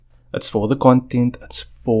It's for the content. It's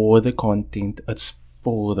for the content. It's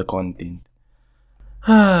for the content.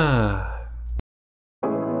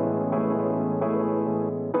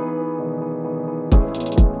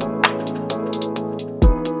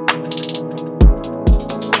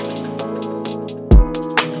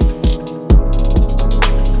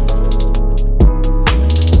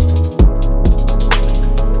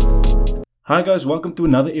 Hi guys, welcome to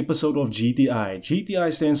another episode of GTI.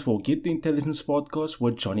 GTI stands for Get the Intelligence Podcast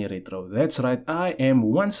with Johnny Retro. That's right, I am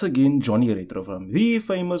once again Johnny Retro from the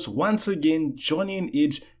famous, once again, Johnny and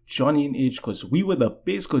Edge, because we were the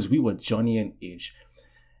best, because we were Johnny and Edge.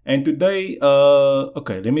 And today,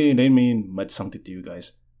 let me admit something to you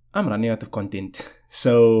guys. I'm running out of content,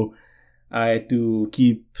 so I had to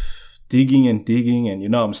keep digging,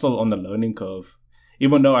 and I'm still on the learning curve.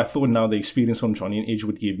 Even though I thought now the experience from Johnny and Edge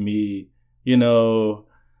would give me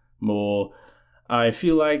more. I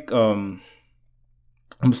feel like I'm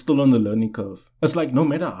still on the learning curve. It's like no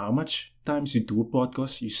matter how much times you do a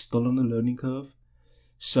podcast, you're still on the learning curve.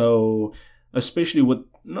 So, especially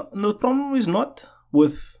the problem is not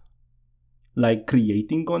with like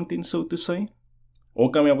creating content, so to say, or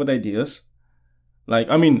coming up with ideas. I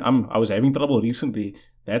was having trouble recently.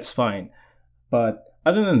 That's fine. But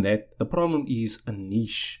other than that, the problem is a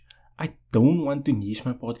niche. I don't want to niche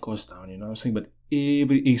my podcast down, what I'm saying? But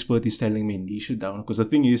every expert is telling me niche it down. Because the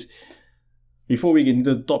thing is, before we get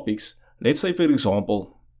into the topics, let's say, for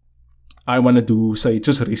example, I want to do, say,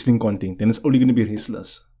 just wrestling content. Then it's only going to be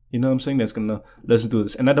wrestlers. You know what I'm saying? That's going to listen to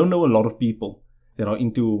this. And I don't know a lot of people that are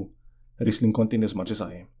into wrestling content as much as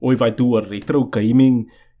I am. Or if I do a retro gaming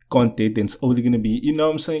content, then it's only going to be, you know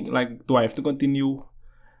what I'm saying? Like, do I have to continue?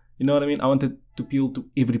 You know what I mean? I want it to appeal to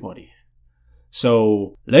everybody.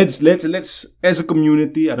 So let's as a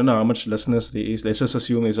community, I don't know how much listeners there is. Let's just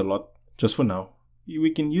assume there's a lot. Just for now, we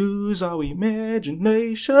can use our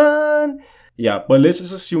imagination. Yeah, but let's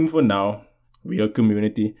just assume for now we're a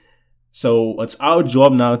community. So it's our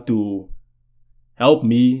job now to help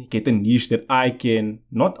me get a niche that I can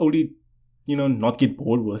not only not get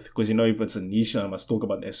bored with, because if it's a niche, I must talk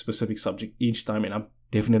about a specific subject each time, and I'm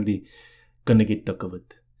definitely gonna get tick of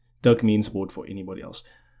it. Tick means bored for anybody else.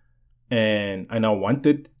 And I now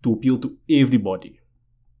wanted to appeal to everybody.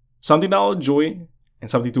 Something that I'll enjoy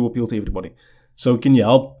and something to appeal to everybody. So can you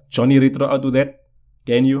help Johnny Retro out with that?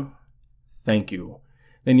 Can you? Thank you.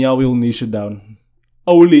 Then we'll niche it down.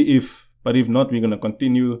 But if not, we're going to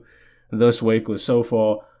continue this way, because so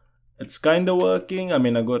far it's kind of working. I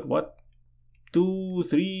got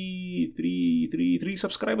three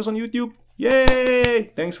subscribers on YouTube.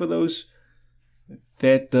 Yay! Thanks for those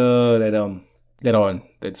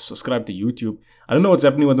that subscribe to YouTube. I don't know what's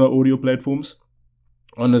happening with my audio platforms.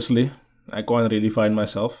 Honestly, I can't really find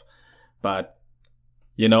myself. But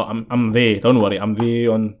I'm there. Don't worry, I'm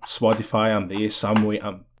there on Spotify. I'm there somewhere.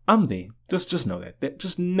 I'm there. Just know that.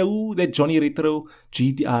 Just know that Johnny Retro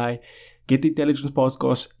GTI Get the Intelligence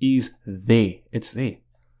Podcast is there. It's there.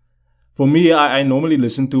 For me, I normally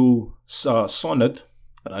listen to Sonnet,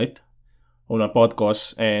 right, on my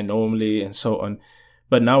podcast, and so on.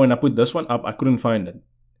 But now when I put this one up, I couldn't find it.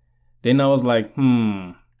 Then I was like,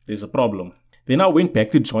 there's a problem. Then I went back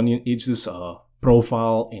to Johnny and Edge's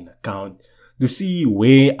profile and account to see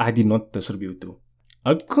where I did not distribute to.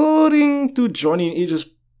 According to Johnny and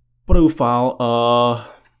Edge's profile,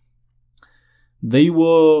 they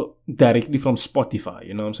were directly from Spotify,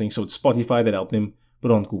 you know what I'm saying? So it's Spotify that helped them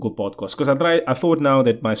put on Google Podcasts. Because I thought now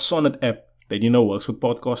that my Sonnet app that works with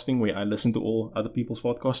podcasting, where I listen to all other people's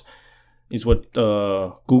podcasts, is what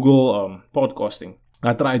Google podcasting.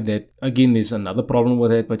 I tried that. Again, there's another problem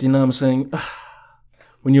with it. But you know what I'm saying?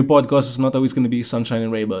 When your podcast is not always going to be sunshine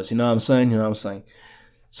and rainbows. You know what I'm saying?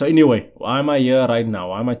 So anyway, why am I here right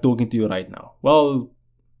now? Why am I talking to you right now? Well,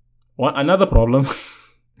 another problem.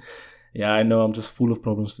 Yeah, I know I'm just full of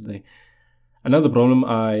problems today. Another problem,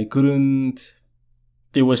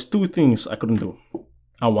 there was two things I couldn't do.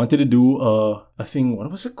 I wanted to do a thing. What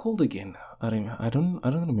was it called again? I don't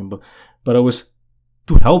remember. But it was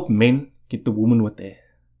to help men get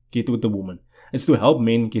with the woman. It's to help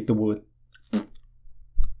men get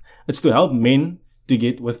It's to help men to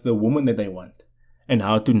get with the woman that they want, and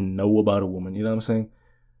how to know about a woman. You know what I'm saying?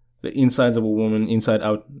 The insides of a woman, inside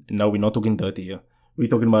out. No, we're not talking dirty here. We're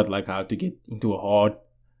talking about like how to get into her heart,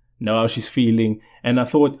 know how she's feeling. And I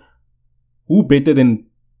thought, who better than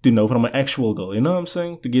to know from an actual girl, you know what I'm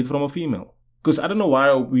saying? To get from a female. Because I don't know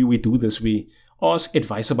why we do this. We ask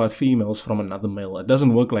advice about females from another male. It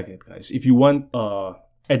doesn't work like that, guys. If you want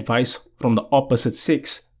advice from the opposite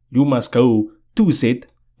sex, you must go to said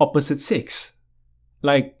opposite sex.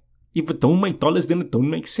 Like, if it don't make dollars, then it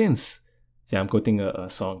don't make sense. Yeah, I'm quoting a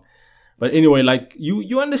song. But anyway, like,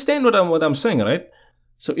 you understand what I'm saying, right?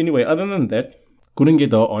 So anyway, other than that, couldn't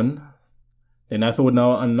get her on. Then I thought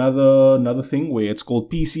now another thing where it's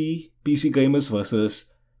called PC gamers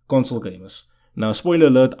versus console gamers. Now, spoiler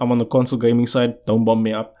alert, I'm on the console gaming side. Don't bomb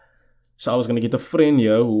me up. So I was gonna get a friend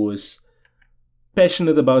here who was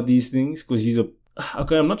passionate about these things because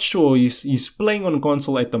I'm not sure. He's playing on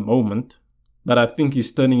console at the moment, but I think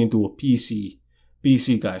he's turning into a PC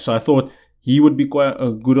guy. So I thought he would be quite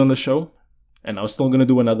good on the show, and I was still gonna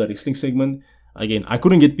do another wrestling segment. Again, I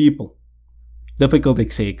couldn't get people. Difficult.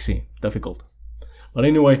 But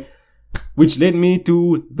anyway, which led me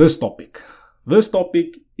to this topic. This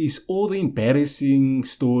topic is all the embarrassing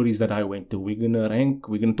stories that I went to. We're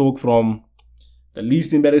gonna talk from the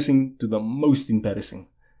least embarrassing to the most embarrassing.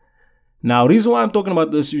 Now, the reason why I'm talking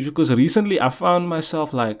about this is because recently I found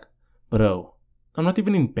myself like, bro, I'm not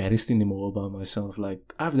even embarrassed anymore about myself.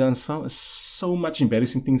 Like, I've done so much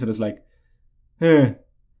embarrassing things that it's like,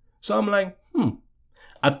 So I'm like,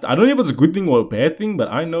 I don't know if it's a good thing or a bad thing, but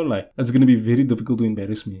I know like it's gonna be very difficult to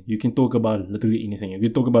embarrass me. You can talk about literally anything. You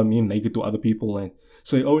can talk about me naked to other people and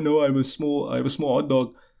say, "Oh no, I have a small hot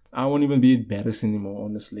dog." I won't even be embarrassed anymore.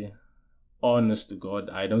 Honestly, honest to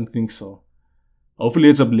God, I don't think so. Hopefully,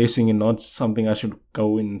 it's a blessing and not something I should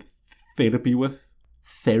go in therapy with.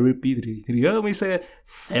 Therapy? Did you hear me say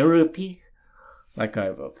therapy? Like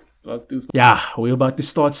we're about to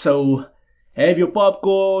start. So have your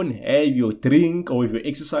popcorn, have your drink, or if you're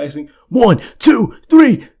exercising, 1, 2,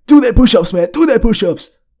 3, do that push-ups, man, do that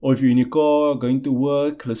push-ups. Or if you're in your car, going to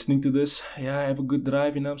work, listening to this, have a good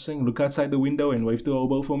drive, you know what I'm saying? Look outside the window and wave to a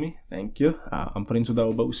hobo for me. Thank you. I'm friends with the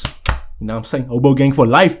hobos. You know what I'm saying? Hobo gang for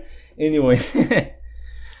life. Anyway,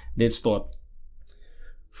 let's start.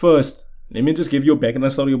 First, let me just give you a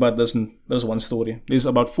background story about this one story. There's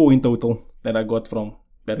about 4 in total that I got from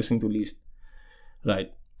embarrassing to least.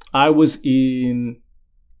 Right. I was in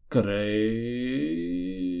grade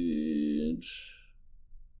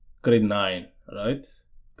 9, right?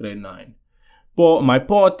 Grade 9. For my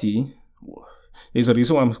party, there's a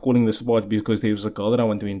reason why I'm calling this party because there was a girl that I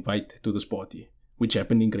want to invite to this party, which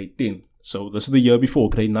happened in grade 10. So this is the year before,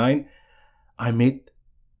 grade 9. I met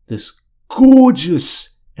this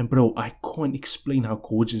gorgeous, and bro, I can't explain how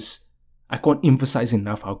gorgeous, I can't emphasize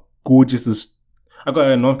enough how gorgeous this.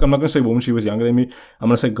 I'm not going to say woman, she was younger than me. I'm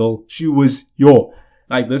going to say girl. She was,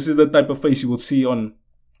 like, this is the type of face you will see on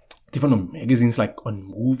different magazines, like on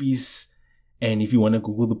movies. And if you want to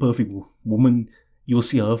Google the perfect woman, you'll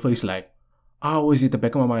see her face like, I always at the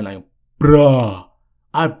back of my mind like, bruh,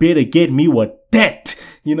 I better get me with that.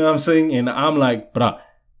 You know what I'm saying? And I'm like, bruh,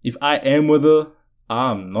 if I am with her,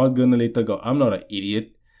 I'm not going to let her go. I'm not an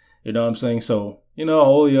idiot. You know what I'm saying? So,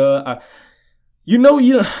 all year,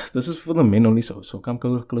 this is for the men only, so come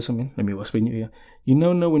closer, man. Let me whisper in your ear.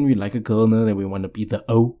 When we like a girl, that we want to be the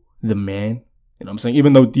man. You know what I'm saying?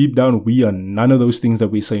 Even though deep down, we are none of those things that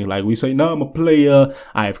we say. Like, we say, no, I'm a player.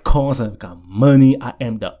 I have cars. I've got money. I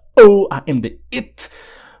am the I am the it.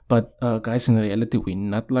 But, guys, in reality, we're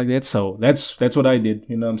not like that. So that's what I did.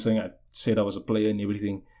 You know what I'm saying? I said I was a player and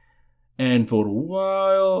everything. And for a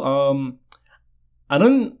while, I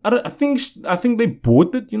think they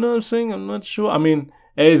bought it, you know what I'm saying? I'm not sure. I mean,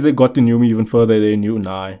 as they got to know me even further, they knew,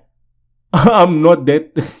 nah, I'm not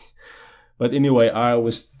that. But anyway, I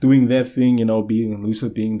was doing that thing, being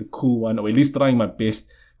lucid, being the cool one, or at least trying my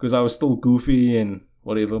best, because I was still goofy and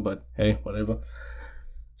whatever, but hey, whatever.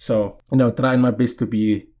 So, trying my best to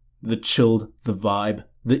be the chilled, the vibe,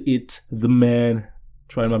 the it, the man,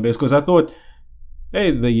 trying my best, because I thought,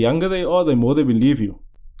 hey, the younger they are, the more they believe you.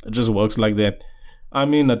 It just works like that. I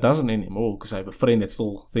mean, it doesn't anymore because I have a friend that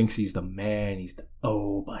still thinks he's the man, he's the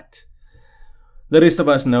but the rest of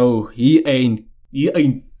us know he ain't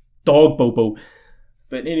dog popo.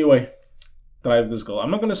 But anyway, drive this girl. I'm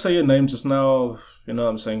not gonna say her name just now, you know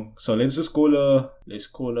what I'm saying? So let's call her,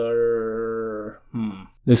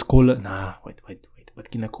 nah, wait, what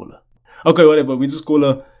can I call her? Okay, whatever, we just call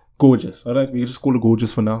her Gorgeous, alright? We just call her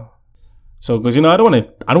Gorgeous for now. So, because, I don't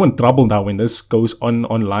want trouble now when this goes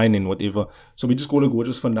online and whatever. So, we just call her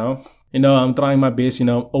Gorgeous for now. I'm trying my best,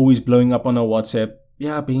 always blowing up on her WhatsApp.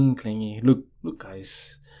 Yeah, being clingy. Look,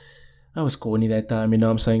 guys. I was corny that time, you know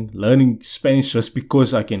what I'm saying? Learning Spanish just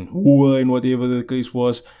because I can woo her and whatever the case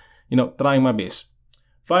was. Trying my best.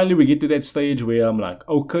 Finally, we get to that stage where I'm like,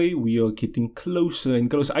 okay, we are getting closer and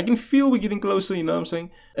closer. I can feel we're getting closer, you know what I'm saying?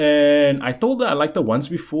 And I told her I liked her once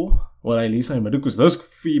before. Well, at least I admitted, because this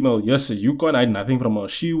female, yes, you can't hide nothing from her.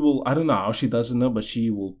 She will, I don't know how she does it now, but she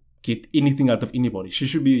will get anything out of anybody. She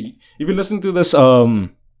should be, if you're listening to this,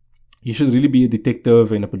 you should really be a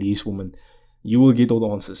detective and a policewoman. You will get all the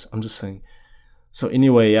answers. I'm just saying. So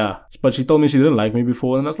anyway, yeah. But she told me she didn't like me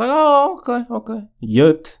before, and I was like, oh, okay.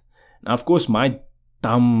 Yet. Now, of course, my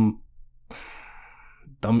dumb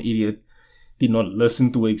idiot did not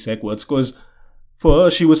listen to her exact words, because for her,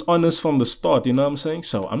 she was honest from the start, you know what I'm saying?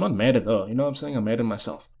 So I'm not mad at her, you know what I'm saying? I'm mad at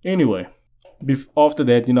myself. Anyway, after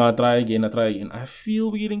that, I try again. I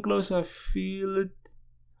feel we're getting closer. I feel it.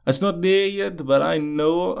 It's not there yet, but I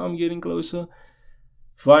know I'm getting closer.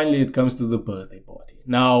 Finally, it comes to the birthday party.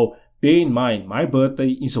 Now, bear in mind, my birthday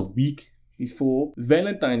is a week before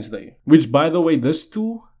Valentine's Day. Which, by the way, these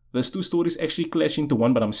two stories actually clash into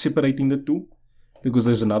one, but I'm separating the two, because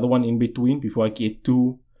there's another one in between before I get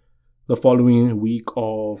to the following week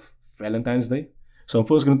of Valentine's Day. So I'm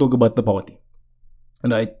first going to talk about the party.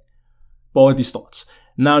 Alright, party starts.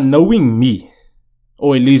 Now, knowing me,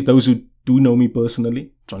 or at least those who do know me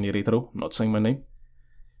personally, Johnny Retro, I'm not saying my name,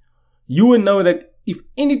 you will know that if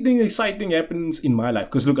anything exciting happens in my life,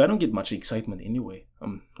 because look, I don't get much excitement anyway.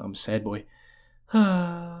 I'm a sad boy.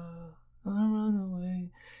 I run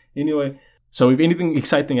away. Anyway, so if anything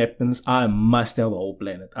exciting happens, I must tell the whole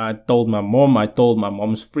planet. I told my mom, I told my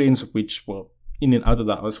mom's friends, which were in and out of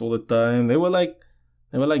the house all the time. They were like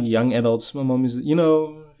young adults. My mom is,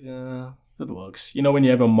 yeah, that works. When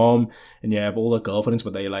you have a mom and you have all the girlfriends,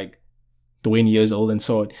 but they're like 20 years old and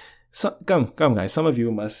so on. So, come guys, some of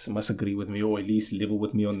you must agree with me, or at least level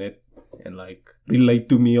with me on that, and like relate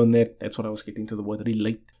to me on that. That's what I was getting to, the word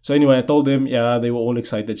relate. So anyway, I told them, yeah, they were all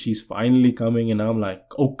excited. She's finally coming, and I'm like,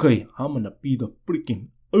 okay, I'm gonna be the freaking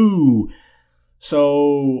ooh.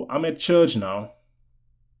 So I'm at church now,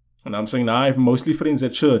 and I'm saying I have mostly friends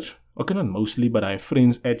at church. Okay, not mostly, but I have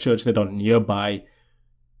friends at church that are nearby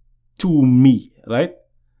to me, right?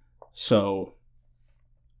 So,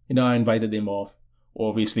 I invited them off.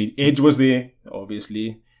 Obviously, Edge was there.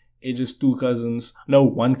 Obviously, Edge's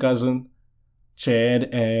one cousin, Chad,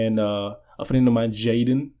 and a friend of mine,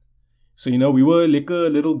 Jaden. So, we were like a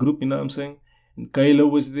little group, you know what I'm saying? And Kayla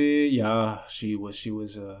was there. Yeah, she was,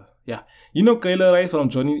 yeah. Kayla, right, from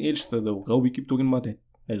Johnny Edge, the girl we keep talking about that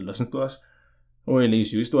listens to us. Or at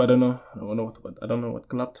least used to, I don't know. I don't know what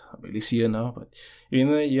clapped. I barely see her now, but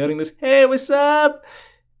hearing this, hey, what's up?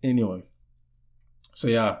 Anyway. So,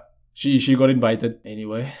 yeah. She got invited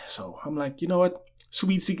anyway. So I'm like, you know what?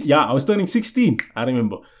 Sweet 16. Yeah, I was turning 16. I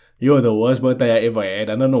remember. You're the worst birthday I ever had.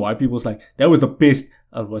 I don't know why people's like, that was the best.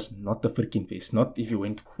 It was not the freaking best. Not if you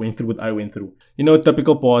went through what I went through.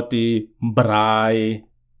 Typical party, braai,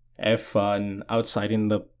 have fun, outside in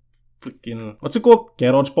the freaking, what's it called?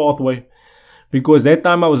 Garage pathway. Because that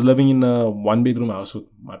time I was living in a 1-bedroom house with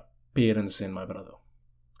my parents and my brother.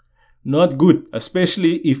 Not good,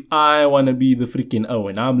 especially if I want to be the freaking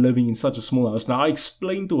and I'm living in such a small house. Now, I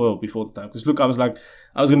explained to her before the time, because look, I was going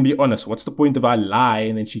to be honest. What's the point if I lie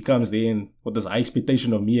and then she comes there and what this high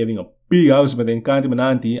expectation of me having a big house, but then can't even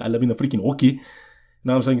auntie, I live in a freaking hockey. You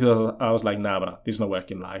know what I'm saying? So I was like, nah, bro, there's no way I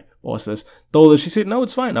can lie. Boss this. Told her, she said, no,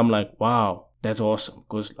 it's fine. I'm like, wow, that's awesome.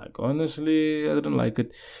 Because, like, honestly, I didn't like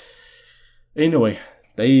it. Anyway,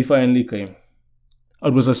 they finally came.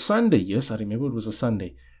 It was a Sunday, yes, I remember it was a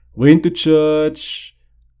Sunday. Went to church,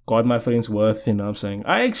 got my friends worth, you know what I'm saying?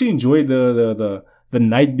 I actually enjoyed the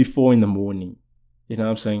night before in the morning, you know what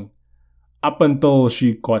I'm saying? Up until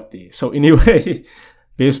she got there. So anyway,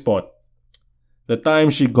 best part. The time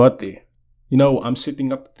she got there, I'm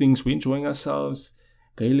setting up things, we're enjoying ourselves.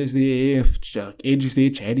 Kayla's there, Edge is there,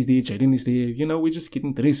 Chad is there, Jaden is there. We're just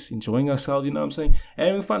getting dressed, enjoying ourselves, you know what I'm saying?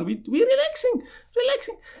 Having fun. We're relaxing.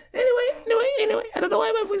 Anyway, I don't know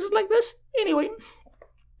why my voice is like this. Anyway.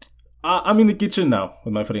 I'm in the kitchen now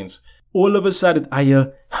with my friends. All of a sudden, I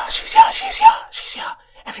hear, she's here.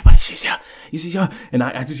 Everybody, she's here. And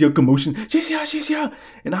I just hear commotion. She's here.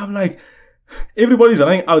 And I'm like, everybody's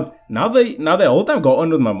running out. Now they all time go on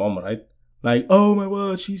with my mom, right? Like, oh my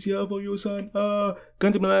word, she's here for your son.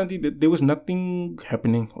 There was nothing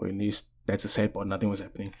happening, or at least that's the sad part. Nothing was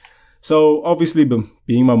happening. So obviously,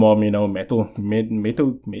 being my mom,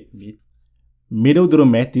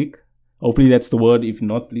 melodramatic. Hopefully that's the word. If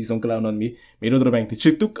not, please don't clown on me. Melodramatic.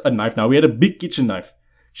 She took a knife. Now we had a big kitchen knife.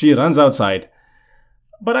 She runs outside.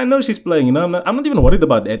 But I know she's playing, I'm not even worried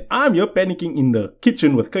about that. I'm here panicking in the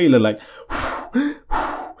kitchen with Kayla, like,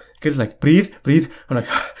 Kayla's like, breathe. I'm like,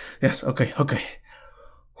 yes, okay. I'm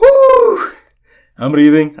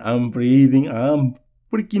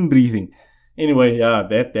freaking breathing. Anyway, yeah,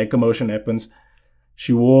 that commotion happens.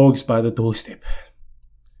 She walks by the doorstep.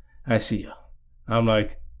 I see her. I'm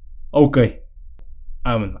like, okay.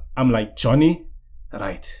 I'm like, Johnny,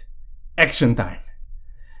 right. Action time.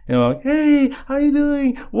 And I'm like, hey, how you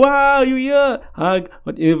doing? Wow, you here? Hug,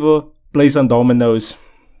 whatever. Play some dominoes.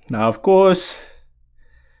 Now, of course,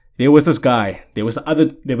 there was this guy. There was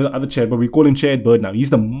the other Chad, but we call him Chad Bird now. He's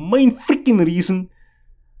the main freaking reason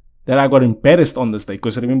that I got embarrassed on this day.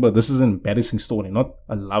 Because remember, this is an embarrassing story, not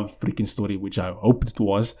a love freaking story, which I hoped it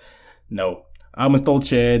was. No. I almost told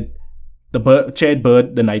Chad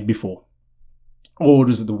Bird the night before. Or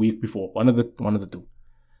was it the week before? One of the two.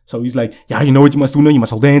 So he's like, yeah, you know what you must do now? You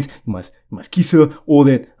must all dance. You must kiss her. All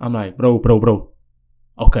that. I'm like, bro.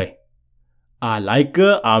 Okay. I like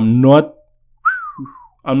her. I'm not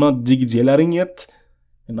jiggy-jailing yet.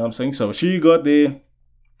 You know what I'm saying? So she got there.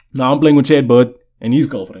 Now I'm playing with Chad Bird and his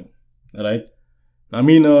girlfriend. Alright? Now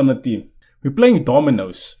me and her on a team. We're playing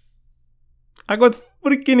dominoes. I got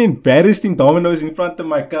freaking embarrassed in dominoes in front of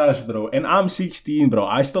my crush, bro. And I'm 16, bro.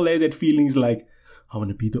 I still had that feelings like, I want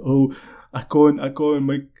to be I can't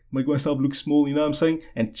make myself look small, you know what I'm saying?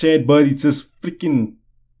 And Chad Bird is just freaking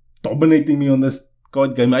dominating me on this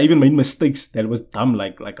card game. I even made mistakes that was dumb,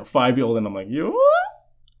 like a 5-year-old, and I'm like, yo.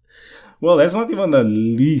 Well, that's not even the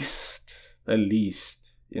least.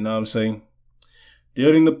 You know what I'm saying?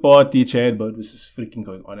 During the party, Chad Bird was just freaking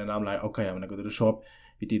going on, and I'm like, okay, I'm gonna go to the shop.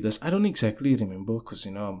 We did this. I don't exactly remember, because,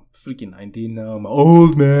 you know, I'm freaking 19 now. I'm an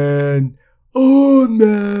old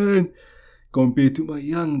man. Compared to my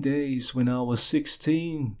young days when I was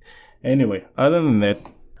 16. Anyway, other than that,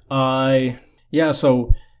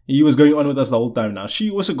 so he was going on with us the whole time now.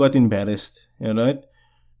 She also got embarrassed, you know,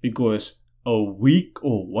 because a week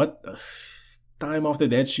or what the time after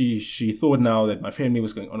that, she thought now that my family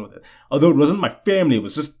was going on with it. Although it wasn't my family, it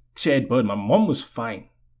was just Chad Bird. My mom was fine,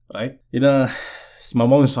 right? You know, my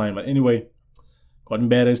mom was fine, but anyway, got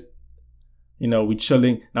embarrassed. You know, we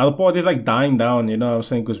chilling. Now the party's like dying down, you know what I'm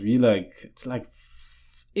saying? Because we like, it's like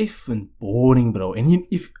effing boring, bro. And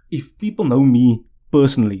if people know me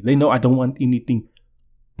personally, they know I don't want anything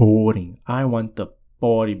boring. I want the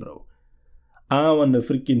party, bro. I want to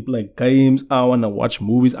freaking play games. I want to watch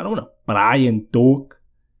movies. I don't want to pry and talk.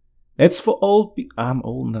 That's for old people. I'm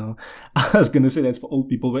old now. I was going to say that's for old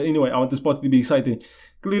people. But anyway, I want this party to be exciting.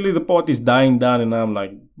 Clearly the party's dying down and I'm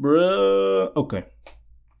like, bruh. Okay.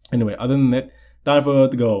 Anyway, other than that, time for her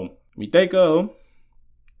to go home. We take her home.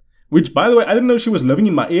 Which, by the way, I didn't know she was living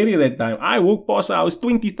in my area that time. I walked past her house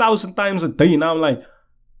 20,000 times a day. And I'm like,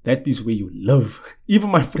 that is where you live.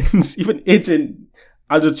 Even my friends, even Edge and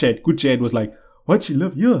other Chad, good Chad, was like, what, she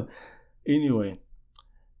live here? Anyway,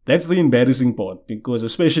 that's the embarrassing part. Because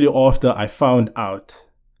especially after I found out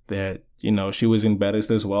that, you know, she was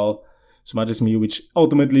embarrassed as well. As much as me, which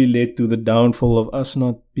ultimately led to the downfall of us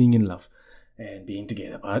not being in love and being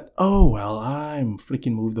together. But, oh well, I'm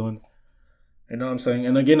freaking moved on. You know what I'm saying?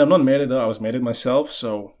 And again, I'm not mad at her. I was mad at myself.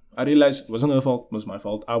 So I realized it wasn't her fault. It was my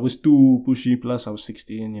fault. I was too pushy. Plus, I was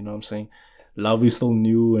 16. You know what I'm saying? Love is still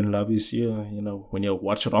new and love is here. You know, when you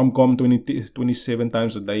watch rom-com 27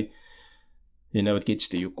 times a day, you know, it gets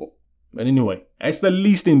to you. But anyway, that's the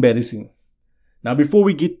least embarrassing. Now, before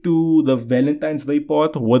we get to the Valentine's Day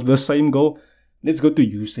part with the same girl, let's go to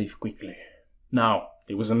USAFE quickly. Now,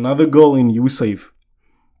 there was another girl in USAFE.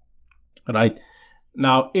 Right?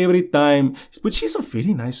 Now, every time, but she's a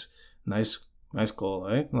very nice girl,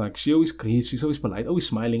 right? Like, she always greets, she's always polite, always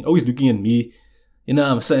smiling, always looking at me. You know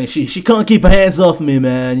what I'm saying? She can't keep her hands off me,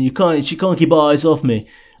 man. She can't keep her eyes off me.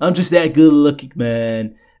 I'm just that good looking,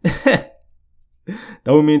 man.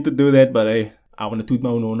 Don't mean to do that, but hey, I want to toot my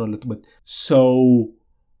own horn a little bit. So,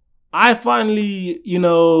 I finally, you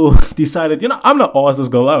know, decided, you know, I'm not ask this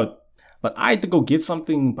girl out. But I had to go get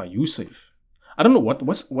something by USAFE. I don't know what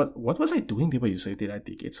was I doing there by USAFE? Did I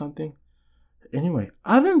get something? Anyway,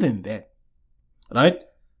 other than that, right?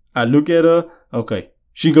 I look at her. Okay,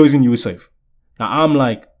 she goes in USAFE. Now I'm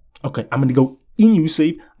like, okay, I'm gonna go in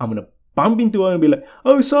USAFE. I'm gonna bump into her and be like,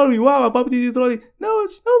 oh, sorry, wow, I bumped into you. No,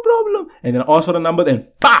 it's no problem. And then I ask for the number, then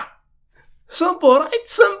bah! Simple, right?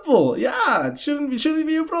 Simple. Yeah, it shouldn't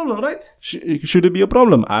be a problem, right? Should it be a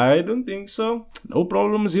problem? I don't think so. No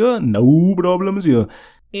problems here.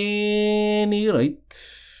 Any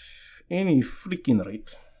freaking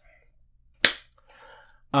rate.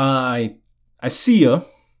 I see her,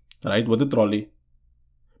 right, with the trolley.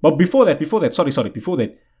 But before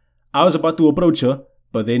that, I was about to approach her,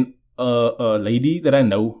 but then a lady that I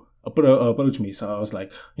know approached me. So I was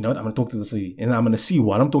like, you know what, I'm going to talk to this lady. And I'm going to see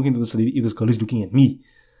while I'm talking to this lady if this girl is looking at me.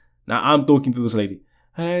 Now I'm talking to this lady.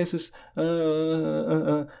 Hey, sis,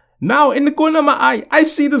 Now in the corner of my eye, I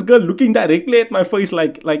see this girl looking directly at my face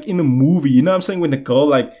like in a movie. You know what I'm saying? When the girl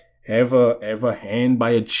like have a hand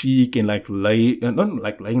by her cheek and like not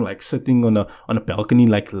like laying, like sitting on a balcony,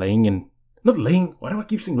 like laying and not laying. Why do I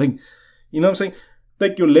keep saying laying? You know what I'm saying?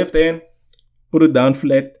 Take your left hand, put it down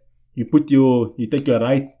flat. You take your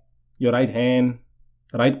right hand,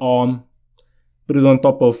 right arm, Put it on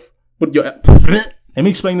top of, let me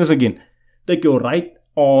explain this again. Take your right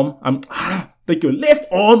arm, take your left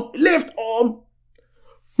arm,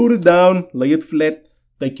 put it down, lay it flat.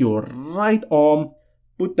 Take your right arm,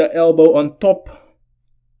 put the elbow on top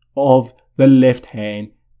of the left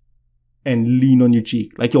hand and lean on your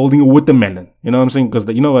cheek like you're holding a watermelon. You know what I'm saying? Because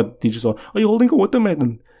you know what teachers are, oh, you're holding a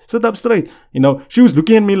watermelon. Sit up straight. You know, she was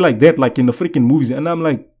looking at me like that, like in the freaking movies. And I'm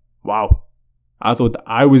like, wow, I thought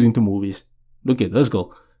I was into movies. Look at this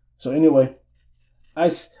girl. So anyway,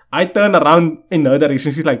 I turned around in her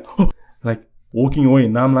direction. She's like, oh, like walking away.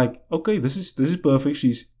 And I'm like, okay, this is perfect.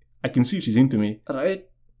 I can see she's into me. Right?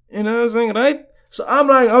 You know what I'm saying? Right? So I'm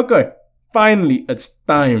like, okay, finally, it's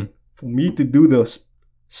time for me to do this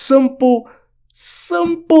simple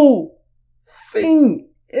thing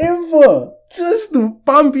ever. Just to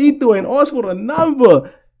bump into and ask for a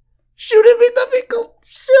number. Shouldn't be difficult.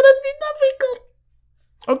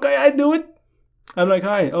 Okay, I do it. I'm like,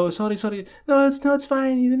 hi. Oh, sorry. No, it's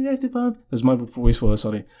fine. You didn't have to bump. That's my voice for her,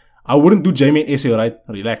 sorry. I wouldn't do Jamie and Essay, right?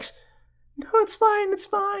 Relax. No, it's fine.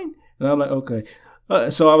 And I'm like, okay.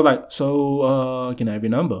 So I was like, can I have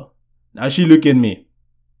your number? Now she look at me.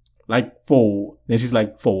 Like, then she's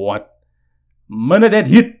like, for what? Minute that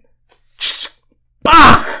hit.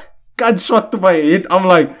 Bah! Gunshot to my head. I'm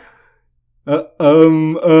like,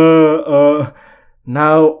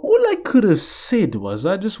 now, all I could have said was,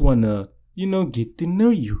 I just wanna, get to know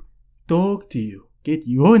you, talk to you, get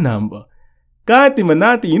your number. Kati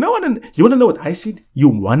manati, you wanna know what I said? You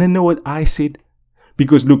wanna know what I said?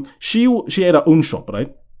 Because look, she had her own shop,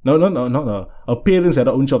 right? No. Her parents had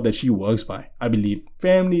her own shop that she works by, I believe.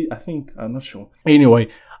 Family, I think, I'm not sure. Anyway,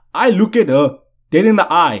 I look at her, dead in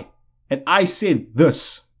the eye, and I said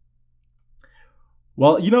this.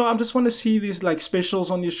 Well, I just want to see these like specials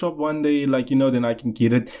on your shop one day, like, then I can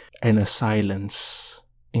get it. And a silence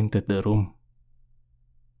entered the room.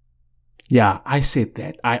 Yeah, I said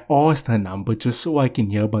that. I asked her number just so I can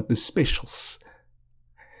hear about the specials.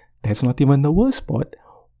 That's not even the worst part.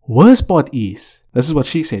 Worst part is, this is what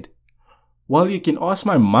she said. Well, you can ask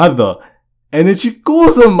my mother. And then she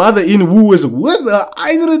calls her mother in who was with her.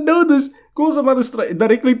 I didn't know this. Calls her mother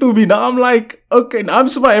directly to me. Now I'm like, okay, now I'm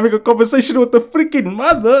somewhere having a conversation with the freaking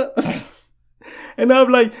mother. And I'm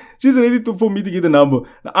like, she's ready for me to get the number.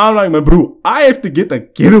 Now I'm like, my bro, I have to get a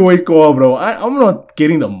getaway car, bro. I'm not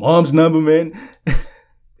getting the mom's number, man.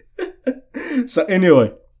 So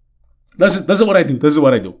anyway, this is what I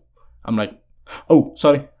do. I'm like, oh,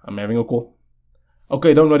 sorry, I'm having a call.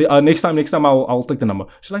 Okay, don't worry. Next time I'll take the number.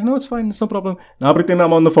 She's like, no, it's fine. It's no problem. Now pretend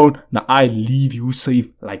I'm on the phone. Now I leave you safe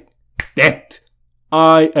like that.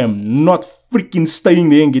 I am not freaking staying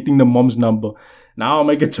there and getting the mom's number. Now I'll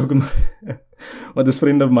make a joke with this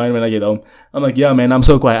friend of mine when I get home. I'm like, yeah, man, I'm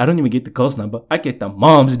so quiet. I don't even get the girl's number. I get the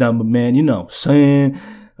mom's number, man. You know what I'm saying?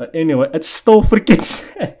 Anyway, it's still freaking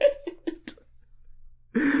sad.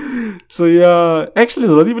 So yeah, actually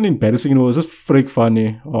it's not even embarrassing. It was just freak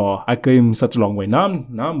funny. Oh, I came such a long way. Now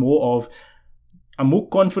I'm more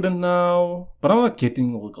confident now. But I'm not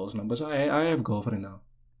getting all girls' numbers. I have a girlfriend now.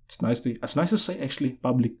 It's nice to say actually,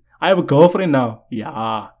 public. I have a girlfriend now.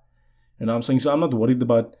 Yeah. You know what I'm saying? So I'm not worried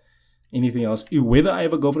about anything else. Whether I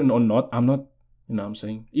have a girlfriend or not, I'm not, you know what I'm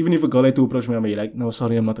saying? Even if a girl had to approach me, I'm like, no,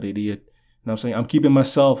 sorry, I'm not ready yet. You know what I'm saying? I'm keeping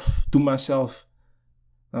myself to myself.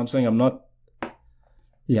 You know what I'm saying? I'm not.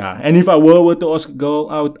 Yeah, and if I were to ask a girl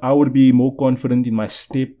out, I would be more confident in my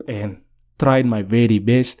step and tried my very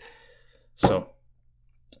best. So,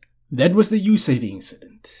 that was the U-Save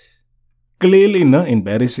incident. Clearly not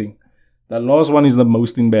embarrassing. The last one is the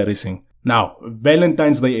most embarrassing. Now,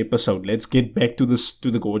 Valentine's Day episode. Let's get back to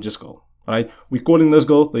the gorgeous girl. Alright, we're calling this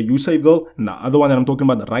girl the U-Save girl, and the other one that I'm talking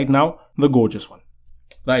about right now, the gorgeous one.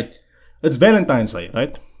 Right, it's Valentine's Day,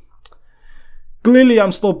 right? Clearly,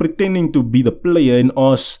 I'm still pretending to be the player and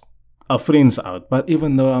ask our friends out. But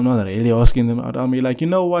even though I'm not really asking them out, I'll be like, you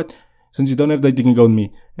know what? Since you don't have that, you can go with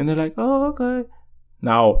me. And they're like, oh, okay.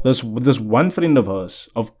 Now, this one friend of hers,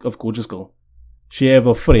 of gorgeous girl, she have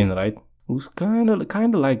a friend, right? Who's kind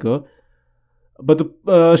of like her.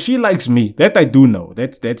 But she likes me. That I do know.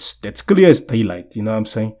 That's clear as daylight. You know what I'm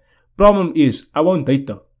saying? Problem is, I won't date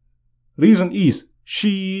her. Reason is,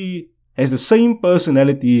 she has the same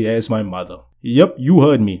personality as my mother. Yep, you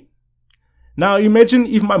heard me. Now imagine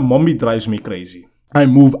if my mommy drives me crazy. I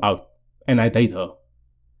move out and I date her.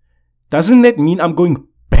 Doesn't that mean I'm going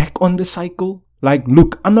back on the cycle? Like,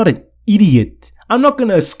 look, I'm not an idiot. I'm not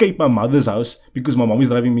gonna escape my mother's house because my mom is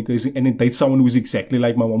driving me crazy and then date someone who's exactly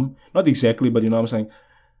like my mom. Not exactly, but you know what I'm saying?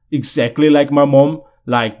 Exactly like my mom.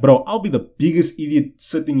 Like, bro, I'll be the biggest idiot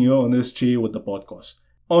sitting here on this chair with the podcast.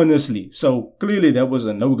 Honestly. So clearly that was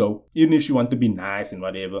a no-go. Even if she wanted to be nice and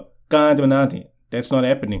whatever. Can't do nothing. That's not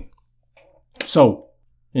happening. So,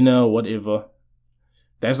 whatever.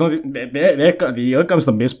 That's not here comes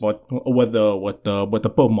the best part with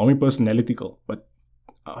the mommy personality call. But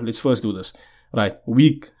let's first do this. Right,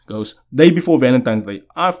 week goes. Day before Valentine's Day,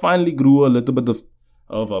 I finally grew a little bit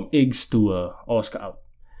of eggs to ask her out.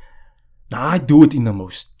 Now I do it in the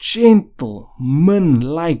most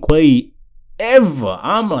gentleman-like way ever.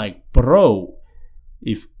 I'm like, bro,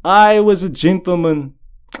 if I was a gentleman,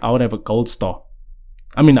 I would have a gold star.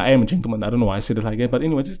 I mean, I am a gentleman. I don't know why I said it like that, but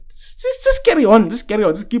anyway, just carry on. Just carry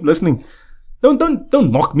on. Just keep listening.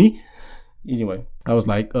 Don't mock me. Anyway, I was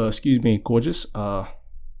like, excuse me, gorgeous.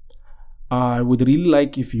 I would really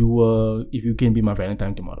like if you can be my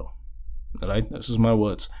Valentine tomorrow. Alright, this is my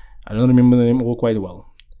words. I don't remember the name all quite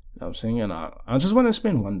well. You know what I'm saying? And I just want to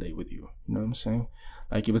spend one day with you. You know what I'm saying?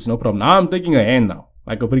 Like, if it's no problem. Now I'm taking her hand now,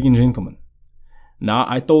 like a freaking gentleman. Now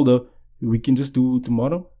I told her we can just do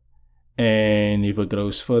tomorrow. And if it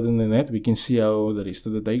goes further than that, we can see how the rest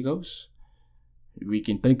of the day goes. We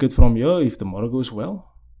can take it from here if tomorrow goes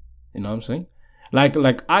well. You know what I'm saying?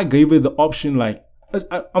 Like I gave her the option, like,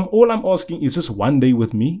 all I'm asking is just one day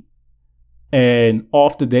with me. And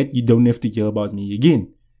after that, you don't have to hear about me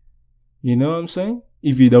again. You know what I'm saying?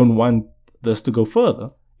 If you don't want this to go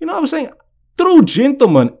further. You know what I'm saying? True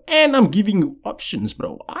gentleman. And I'm giving you options,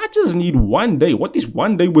 bro. I just need one day. What is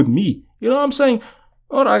one day with me? You know what I'm saying?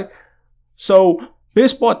 Alright. So,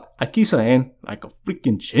 best part, I kiss her hand like a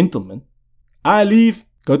freaking gentleman. I leave,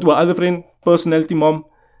 go to her other friend, personality mom.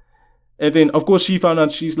 And then, of course, she found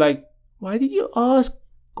out. She's like, why did you ask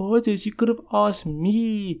gorgeous? You could have asked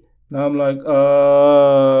me. Now I'm like,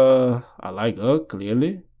 I like her,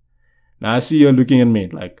 clearly. Now I see her looking at me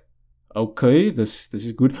like, okay, this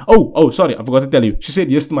is good. Oh, sorry, I forgot to tell you. She said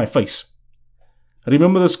yes to my face.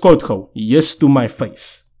 Remember this quote, Ho? Yes to my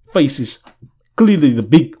face. Face is clearly the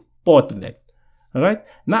big part of that. Alright?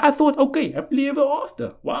 Now I thought, okay, happily ever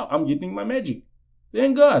after. Wow, I'm getting my magic.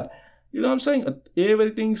 Thank God. You know what I'm saying?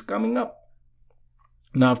 Everything's coming up.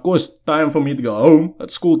 Now, of course, time for me to go home.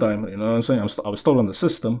 At school time, you know what I'm saying? I was still on the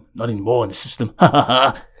system. Not anymore on the system.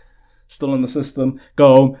 Still on the system.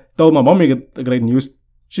 Go home. Tell my mommy the great news.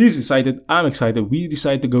 She's excited. I'm excited. We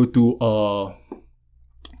decide to go to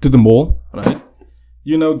the mall, right?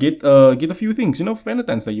 You know, get a few things. You know, for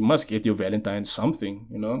Valentine's Day, you must get your Valentine something.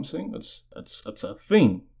 You know what I'm saying? That's a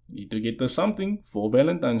thing. You need to get her something for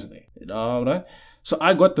Valentine's Day. You know, right? So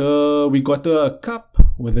we got a cup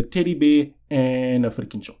with a teddy bear and a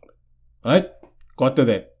freaking chocolate. Right? Got to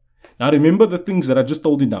that. Now remember the things that I just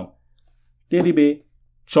told you now. Teddy bear,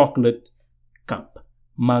 chocolate, cup,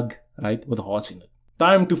 mug, right? With hearts in it.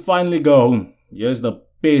 Time to finally go home. Here's the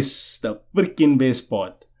freaking best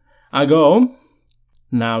part. I go home.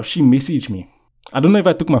 Now she messaged me. I don't know if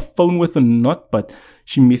I took my phone with or not, but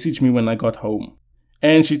she messaged me when I got home.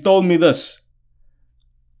 And she told me this.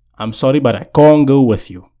 I'm sorry, but I can't go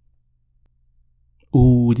with you.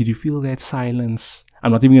 Ooh, did you feel that silence?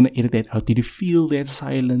 I'm not even going to edit that out. Did you feel that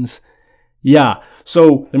silence? Yeah.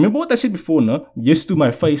 So, remember what I said before, no? Yes to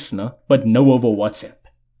my face, no? But no over WhatsApp.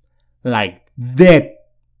 Like, that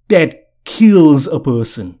kills a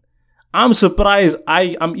person. I'm surprised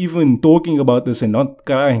I'm even talking about this and not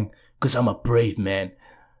crying. Because I'm a brave man.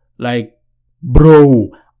 Like,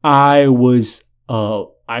 bro, I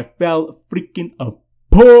felt freaking apart.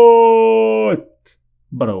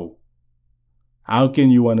 Bro, how can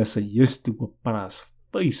you want to say yes to a para's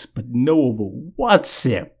face but no over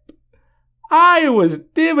WhatsApp? I was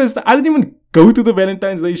devastated. I didn't even go to the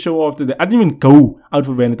Valentine's Day show after that. I didn't even go out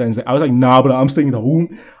for Valentine's Day. I was like, nah, bro, I'm staying at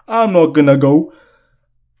home. I'm not gonna go.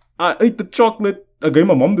 I ate the chocolate. I gave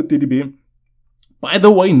my mom the teddy bear. By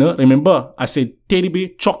the way, no, remember, I said teddy bear,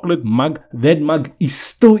 chocolate mug. That mug is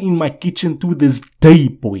still in my kitchen to this day,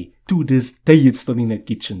 boy. To this day, it's still in that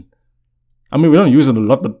kitchen. I mean, we don't use it a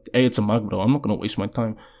lot, but hey, it's a mug, bro. I'm not gonna waste my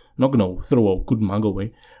time. I'm not gonna throw a good mug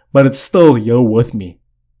away. But it's still here with me.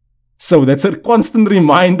 So that's a constant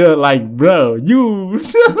reminder, like, bro, you...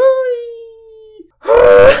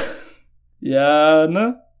 yeah,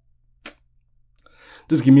 no?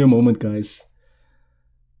 Just give me a moment, guys.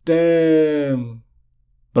 Damn.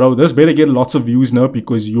 Bro, this better get lots of views now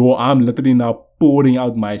because I'm literally now pouring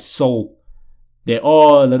out my soul. There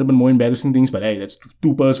are a little bit more embarrassing things, but hey, that's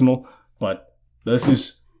too personal. But this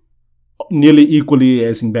is nearly equally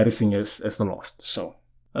as embarrassing as the last. So,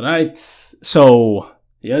 alright. So,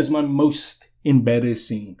 here's my most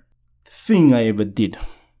embarrassing thing I ever did.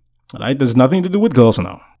 Alright, there's nothing to do with girls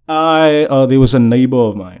now. There was a neighbor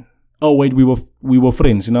of mine. Oh wait, we were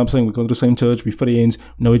friends, you know what I'm saying? We go to the same church, we're friends,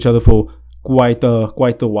 we know each other for quite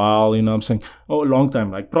a while, you know what I'm saying? Oh, a long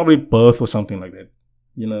time, like probably birth or something like that.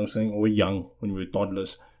 You know what I'm saying? Or young, when we were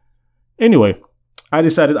toddlers. Anyway, I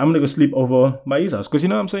decided I'm gonna go sleep over by his house. Because you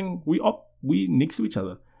know what I'm saying? We next to each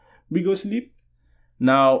other. We go sleep.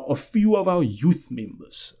 Now, a few of our youth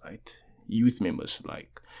members, right? Youth members,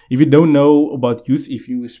 like, if you don't know about youth,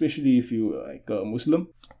 especially if you like a Muslim,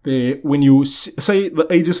 when you say the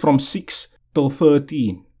ages from 6 till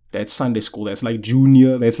 13, that's Sunday school. That's like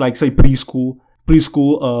junior. That's like, say, preschool,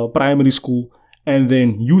 primary school. And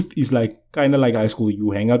then youth is like kind of like high school.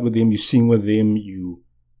 You hang out with them, you sing with them, you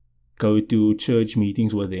go to church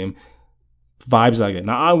meetings with them. Vibes like that.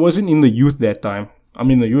 Now, I wasn't in the youth that time. I'm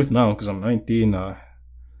in the youth now because I'm 19.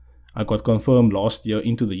 I got confirmed last year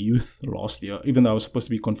into the youth last year, even though I was supposed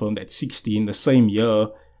to be confirmed at 16, the same year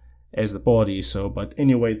as the party. So, but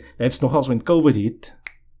anyway, that's nogals when COVID hit.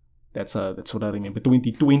 That's what I remember,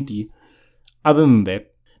 2020. Other than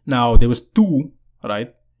that, now there was 2,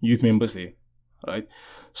 right, youth members there, right?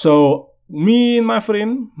 So me and my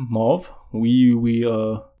friend Marv, we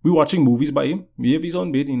watching movies by him. We have his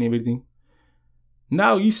own bed and everything.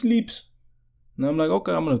 Now he sleeps. And I'm like,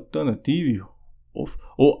 okay, I'm gonna turn the TV off.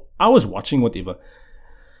 Or I was watching whatever.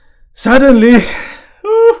 Suddenly,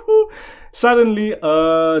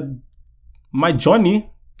 my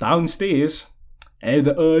Johnny downstairs had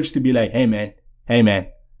the urge to be like, hey man,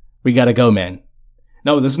 we gotta go, man.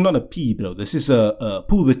 No, this is not a pee, bro. This is a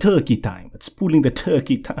pull the turkey time. It's pulling the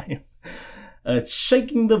turkey time. It's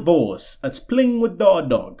shaking the vase. It's playing with the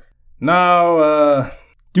dog. Now,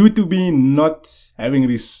 due to me not having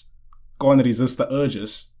can't resist the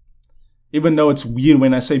urges, even though it's weird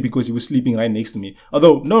when I say because he was sleeping right next to me.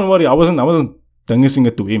 Although, don't worry, I wasn't dinging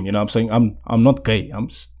it to him, you know what I'm saying? I'm not gay, I'm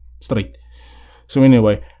straight. So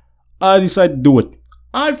anyway, I decided to do it.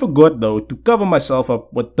 I forgot though to cover myself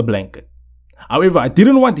up with the blanket. However, I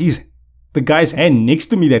didn't want the guy's hand next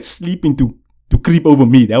to me that's sleeping to creep over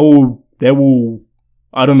me. That will,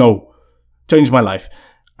 I don't know, change my life.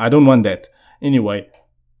 I don't want that. Anyway,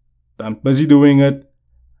 I'm busy doing it.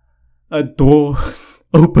 A door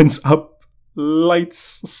opens up.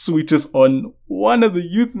 Lights switches on. One of the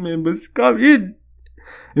youth members come in.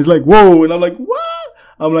 It's like, whoa. And I'm like, what?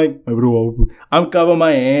 I'm like, bro, I'm covering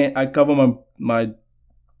my hand. I cover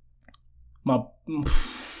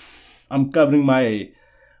I'm covering my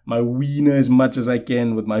wiener as much as I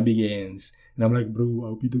can with my big hands. And I'm like, bro, I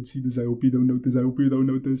hope you don't see this. I hope you don't notice.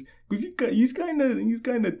 Because he's kind of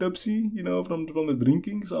tipsy, you know, from the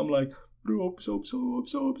drinking. So I'm like, bro, hope so.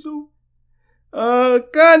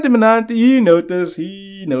 Can't even he noticed,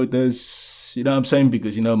 you know what I'm saying,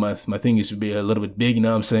 because, you know, my thing is to be a little bit big, you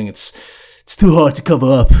know what I'm saying, it's too hard to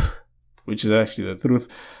cover up, which is actually the truth,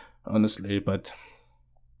 honestly, but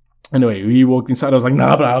anyway, we walked inside, I was like,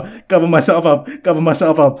 nah, bro, cover myself up,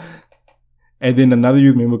 and then another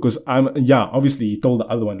youth member, because obviously he told the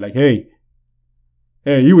other one, like, hey,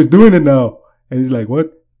 he was doing it now, and he's like,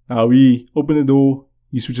 what? Now we open the door,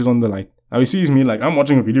 he switches on the light. Now he sees me like, I'm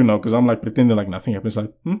watching a video now because I'm like pretending like nothing happens.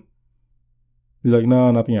 Like, He's like, no,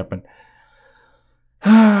 nothing happened.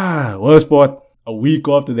 Worst part, a week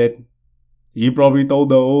after that, he probably told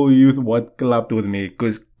the whole youth what collabed with me.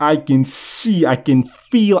 Because I can see, I can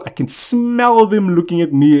feel, I can smell them looking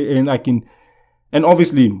at me. And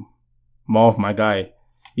obviously, Marv, my guy,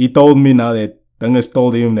 he told me now that Dungus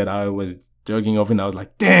told him that I was joking off. And I was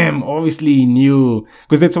like, damn, obviously he knew.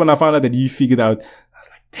 Because that's when I found out that he figured out. I was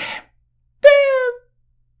like, damn.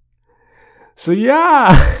 So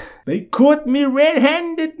yeah, they caught me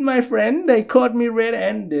red-handed, my friend. They caught me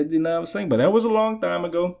red-handed, you know what I'm saying? But that was a long time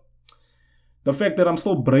ago. The fact that I'm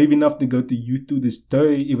still brave enough to go to youth to this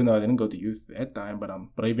day, even though I didn't go to youth that time, but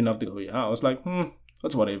I'm brave enough to go, I was like,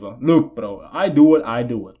 that's whatever. Look, bro, I do it.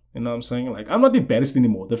 You know what I'm saying? Like, I'm not embarrassed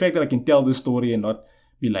anymore. The fact that I can tell this story and not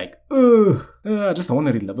be like, I just don't want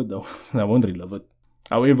to relive it though. I won't relive it.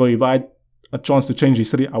 However, if I had a chance to change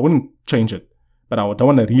history, I wouldn't change it. But I don't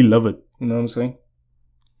want to relive it. You know what I'm saying?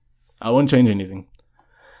 I won't change anything.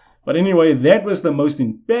 But anyway, that was the most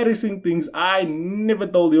embarrassing things I never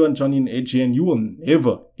told you on Johnny and Edgy, and you will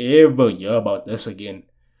never, ever hear about this again.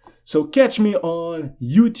 So catch me on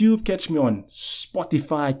YouTube, catch me on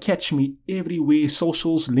Spotify, catch me everywhere.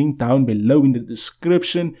 Socials linked down below in the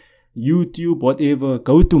description. YouTube, whatever.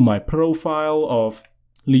 Go to my profile of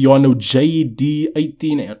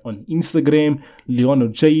LeonoJD18 on Instagram,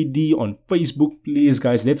 LeonoJD on Facebook. Please,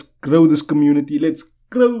 guys, let's grow this community.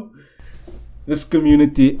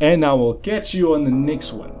 And I will catch you on the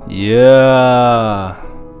next one. Yeah.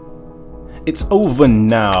 It's over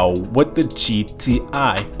now with the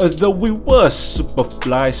GTI. Although we were super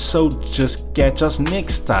fly, so just catch us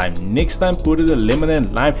next time. Next time, put in the lemon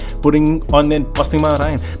and lime, putting on and busting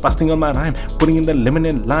on my rhyme, putting in the lemon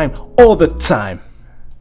and lime all the time.